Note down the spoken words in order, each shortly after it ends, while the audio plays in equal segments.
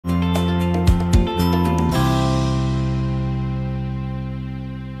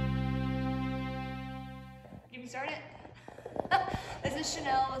start it? This is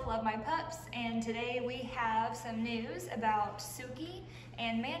Chanel with Love My Pups, and today we have some news about Suki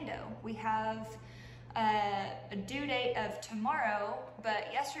and Mando. We have a due date of tomorrow, but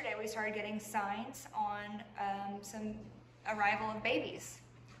yesterday we started getting signs on some arrival of babies.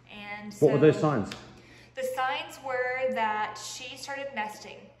 And so, what were those signs? The signs were that she started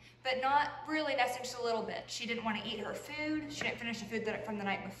nesting, but not really nesting, just a little bit. She didn't want to eat her food. She didn't finish the food from the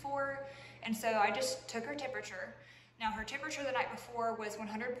night before. And so I just took her temperature. Now her temperature the night before was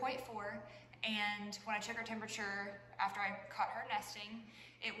 100.4. And when I took her temperature after I caught her nesting,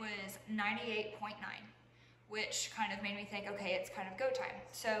 it was 98.9, which kind of made me think, okay, it's kind of go time.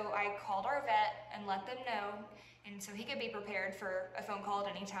 So I called our vet and let them know, and so he could be prepared for a phone call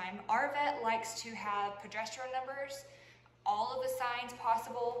at any time. Our vet likes to have progesterone numbers, all of the signs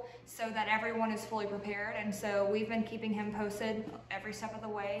possible, so that everyone is fully prepared. And so we've been keeping him posted every step of the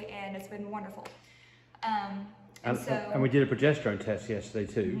way, and it's been wonderful. And we did a progesterone test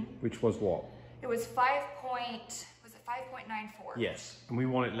yesterday too, which was what? It was 5.94? Yes, and we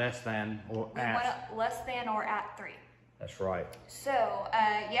want it less than or we want it less than or at 3. That's right. So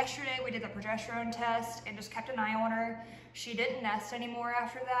yesterday we did the progesterone test and just kept an eye on her. She didn't nest anymore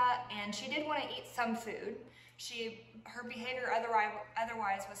after that, and she did want to eat some food. Her behavior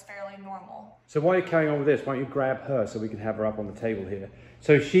otherwise was fairly normal. So while you're carrying on with this, why don't you grab her so we can have her up on the table here.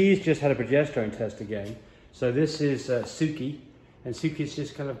 So she's just had a progesterone test again. So this is Suki, and Suki's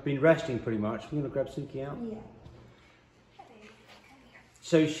just kind of been resting pretty much. I'm going to grab Suki out. Yeah.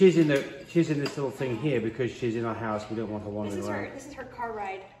 So she's in this little thing here because she's in our house. We don't want her wandering around. This is her car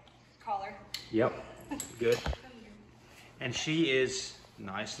ride collar. Yep. Good. And she is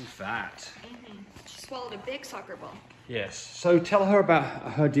nice and fat. She swallowed a big soccer ball. Yes. So tell her about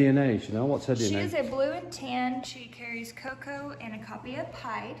her DNA, Chanel. What's her DNA? She is a blue and tan. She carries cocoa and a copy of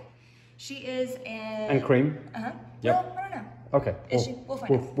Pied. She is and cream. Yep. Well, I don't know. Okay.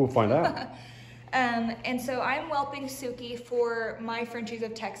 We'll find out. And so I'm whelping Suki for my Frenchies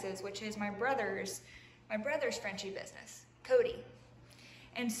of Texas, which is my brother's Frenchie business, Cody.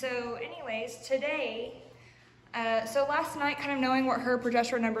 And so anyways, today, so last night, kind of knowing what her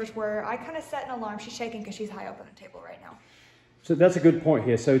progesterone numbers were, I kind of set an alarm. She's shaking because she's high up on the table right now. So that's a good point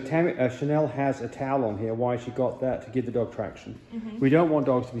here. So Chanel has a towel on here. Why she got that? To give the dog traction. We don't want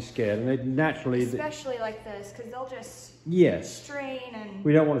dogs to be scared, and they naturally... Especially like this, because they'll just strain and...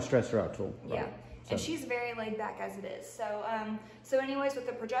 We don't want to stress her out at all. Right. Yeah, and she's very laid back as it is. So, so anyways, with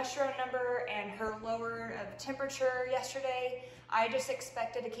the progesterone number and her lower of temperature yesterday, I just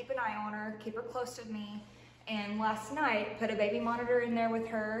expected to keep an eye on her, keep her close to me. And last night, put a baby monitor in there with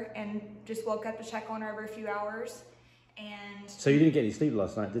her and just woke up to check on her every few hours. And so you didn't get any sleep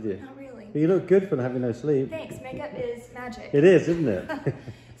last night, did you? Not really. But you look good for having no sleep. Thanks. Makeup is magic. It is, isn't it?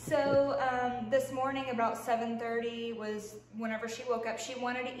 So this morning about 7:30 was whenever she woke up. She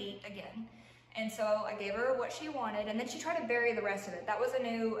wanted to eat again, and so I gave her what she wanted, and then she tried to bury the rest of it. That was a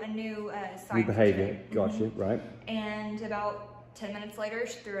new sign. New behavior. Gotcha. Right. And about 10 minutes later,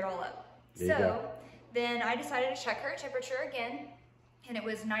 she threw it all up. There you go. Then I decided to check her temperature again, and it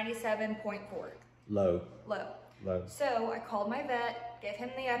was 97.4. Low. So I called my vet, gave him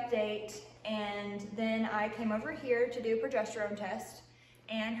the update, and then I came over here to do a progesterone test,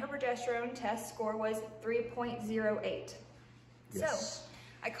 and her progesterone test score was 3.08. Yes. So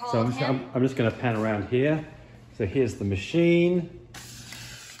I called him. I'm just going to pan around here. So here's the machine,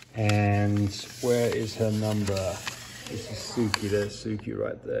 and where is her number? This is Suki. There's Suki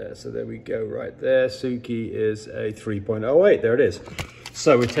right there. So there we go, right there. Suki is a 3.08. There it is.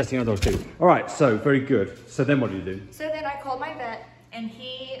 So we're testing our dogs too. All right, so very good. So then what do you do? So then I called my vet, and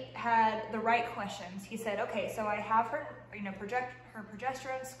he had the right questions. He said, okay, so I have her, her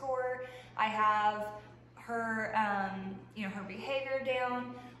progesterone score. I have her, her behavior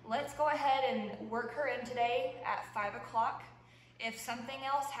down. Let's go ahead and work her in today at 5 o'clock. If something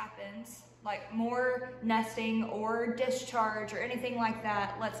else happens, like more nesting or discharge or anything like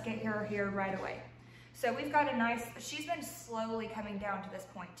that, let's get her here right away. So we've got she's been slowly coming down to this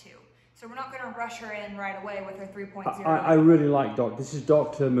point too. So we're not going to rush her in right away with her 3.0. I really like This is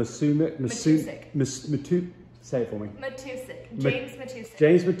Dr. Matusik. Say it for me. Matusik. James Matusik.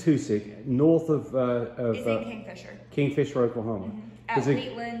 James Matusik, north of... He's in Kingfisher. Kingfisher, Oklahoma. At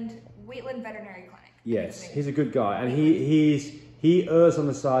Wheatland Veterinary Clinic. Yes, he's a good guy. And he errs on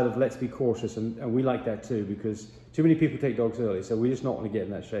the side of let's be cautious, and we like that too, because too many people take dogs early, so we just not want to get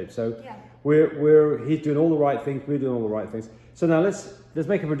in that shape. So yeah. He's doing all the right things, we're doing all the right things. So now let's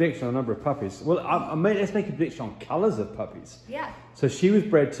make a prediction on the number of puppies. Well, let's make a prediction on colours of puppies. Yeah. So she was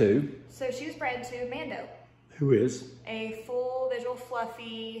bred to? So she was bred to Mando. Who is? A full visual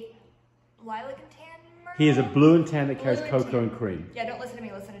fluffy lilac and tan He is a blue and tan that carries Blue and cocoa tan. and cream. Yeah, don't listen to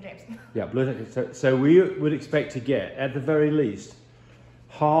me, listen to James. Yeah, blue. So we would expect to get, at the very least,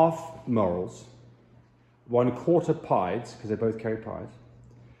 half morals, 1/4 pieds, because they both carry pieds,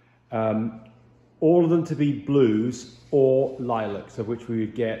 all of them to be blues or lilacs, of which we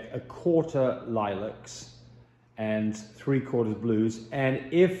would get 1/4 lilacs and 3/4 blues. And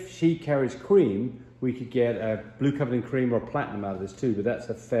if she carries cream, we could get a blue covered in cream or a platinum out of this too, but that's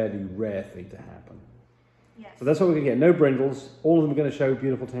a fairly rare thing to happen. Yes. So that's what we're going to get. No brindles. All of them are going to show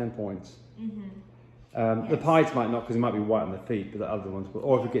beautiful tan points. Mm-hmm. The pieds might not, because it might be white on the feet, but the other ones will,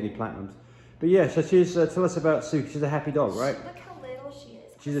 or if we get any platinums. But yeah, so she's, tell us about Suki. She's a happy dog, right? Look how little she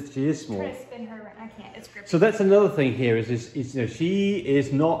is. She is small. I'm trying to spin her around. I can't. It's grippy. So that's another thing here is you know, she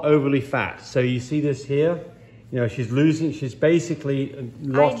is not overly fat. So you see this here? You know, she's basically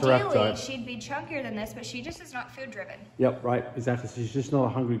lost her appetite. Ideally, she'd be chunkier than this, but she just is not food driven. Yep, right, exactly. So she's just not a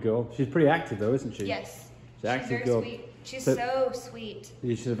hungry girl. She's pretty active though, isn't she? Yes. She's an active very girl. sweet. She's so sweet.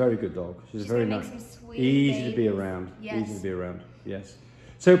 Yeah, she's a very good dog. She's very gonna nice. make some sweet Easy to be babies. around. Yes. Easy to be around. Yes.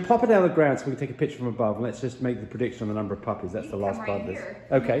 So pop it down the ground so we can take a picture from above, and let's just make the prediction on the number of puppies. That's the last part of this.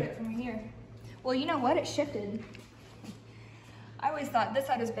 Okay. From here. Well, you know what? It shifted. I always thought this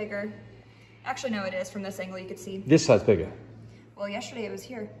side is bigger. Actually, no, it is. From this angle, you could see. This side's bigger. Well, yesterday it was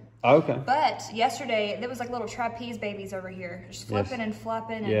here. Oh, okay. But yesterday, there was like little trapeze babies over here. Just flipping and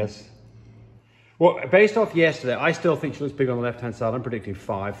flopping. And Yes. Well, based off yesterday, I still think she looks big on the left-hand side. I'm predicting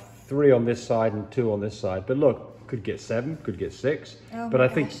 5, 3 on this side and 2 on this side. But look, could get 7, could get 6. Oh but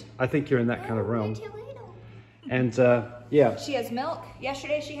my I think you're in that kind of realm. And yeah. She has milk.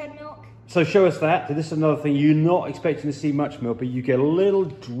 Yesterday she had milk. So show us that. So this is another thing. You're not expecting to see much milk, but you get a little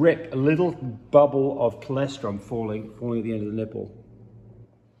drip, a little bubble of colostrum falling at the end of the nipple.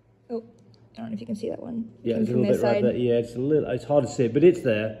 Oh, I don't know if you can see that one. Yeah, it's a little bit right there. Yeah, it's a little. It's hard to see it, but it's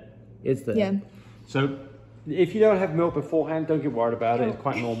there. It's there. Yeah. So if you don't have milk beforehand, don't get worried about it. It's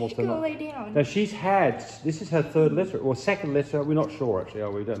quite normal to Go not. lay down. Now she's had. This is her 3rd litter or 2nd litter. We're not sure actually,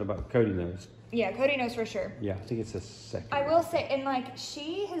 are we? We don't know about Cody knows. Yeah, Cody knows for sure. Yeah, I think it's a 2nd. I will say, and like,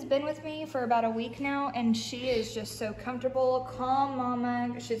 she has been with me for about a week now, and she is just so comfortable, calm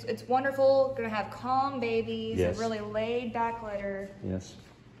mama. It's wonderful. Gonna have calm babies, Yes. a really laid back litter. Yes.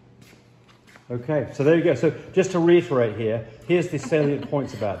 Okay, so there you go. So just to reiterate here, here's the salient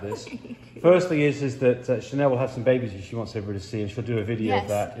points about this. First thing is that Chanel will have some babies she wants everybody to see, and she'll do a video of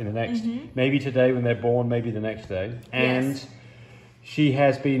that in the next, maybe today when they're born, maybe the next day. And she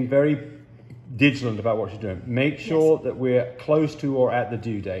has been very vigilant about what she's doing. Make sure that we're close to or at the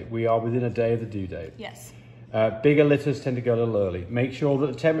due date. We are within a day of the due date. Yes. Bigger litters tend to go a little early. Make sure that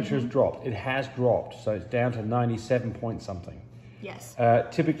the temperature has dropped. It has dropped, so it's down to 97 point something. Yes.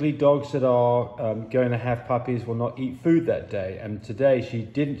 Typically, dogs that are going to have puppies will not eat food that day. And today she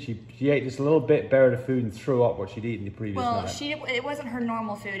didn't. She ate just a little bit, buried her food, and threw up what she'd eaten the previous night. It wasn't her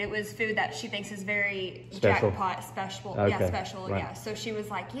normal food. It was food that she thinks is very Special. jackpot special. Okay, Yeah, special. right. Yeah. So she was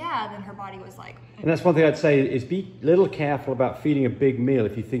like, yeah. Then her body was like. And that's one thing I'd say is be a little careful about feeding a big meal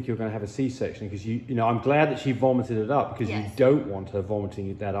if you think you're going to have a C-section, because you know I'm glad that she vomited it up, because you don't want her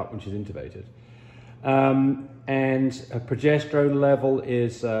vomiting that up when she's intubated. And her progesterone level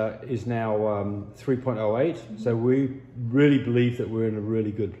is now 3.08, so we really believe that we're in a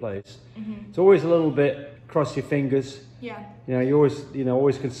really good place. It's always a little bit cross your fingers. Yeah. You know, you're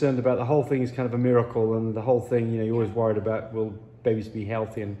always concerned about the whole thing is kind of a miracle, and the whole thing, you know, you're always worried about will babies be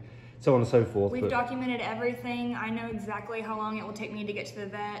healthy and so on and so forth. We've documented everything. I know exactly how long it will take me to get to the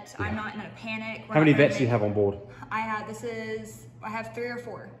vet. I'm not in a panic. How many vets do you have on board? I have 3 or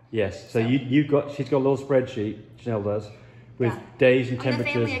 4. Yes. So she's got a little spreadsheet, Chanel does, with days and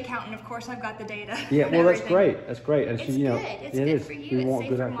temperatures. I'm the family accountant, of course. I've got the data. Yeah. Well, that's great. That's great. And It's she, you know, good. It's it good is. for you. We It's want safe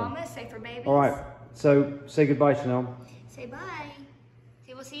good for outcome. mama. Safe for babies. All right. So say goodbye, Chanel. Say bye.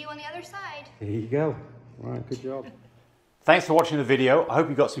 We'll see you on the other side. Here you go. All right. Good job. Thanks for watching the video. I hope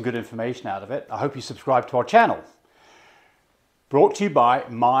you got some good information out of it. I hope you subscribe to our channel. Brought to you by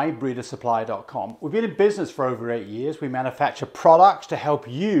mybreedersupply.com. We've been in business for over 8 years. We manufacture products to help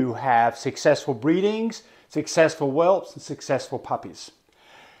you have successful breedings, successful whelps, and successful puppies.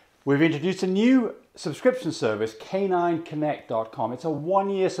 We've introduced a new subscription service, canineconnect.com. It's a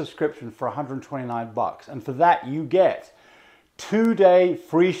 1-year subscription for $129, and for that you get 2-day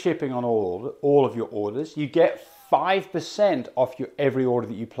free shipping on all of your orders. You get 5% off every order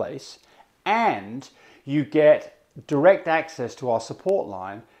that you place, and you get direct access to our support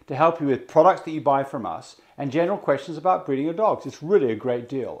line to help you with products that you buy from us and general questions about breeding your dogs. It's really a great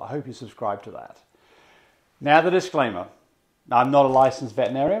deal. I hope you subscribe to that. Now the disclaimer. I'm not a licensed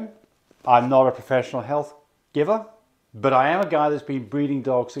veterinarian. I'm not a professional health giver. but I am a guy that's been breeding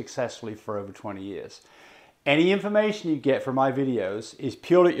dogs successfully for over 20 years. Any information you get from my videos is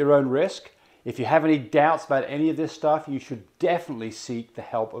purely at your own risk. If you have any doubts about any of this stuff, you should definitely seek the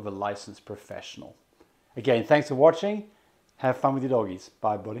help of a licensed professional. Again, thanks for watching. Have fun with your doggies.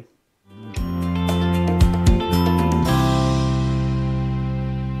 Bye, buddy.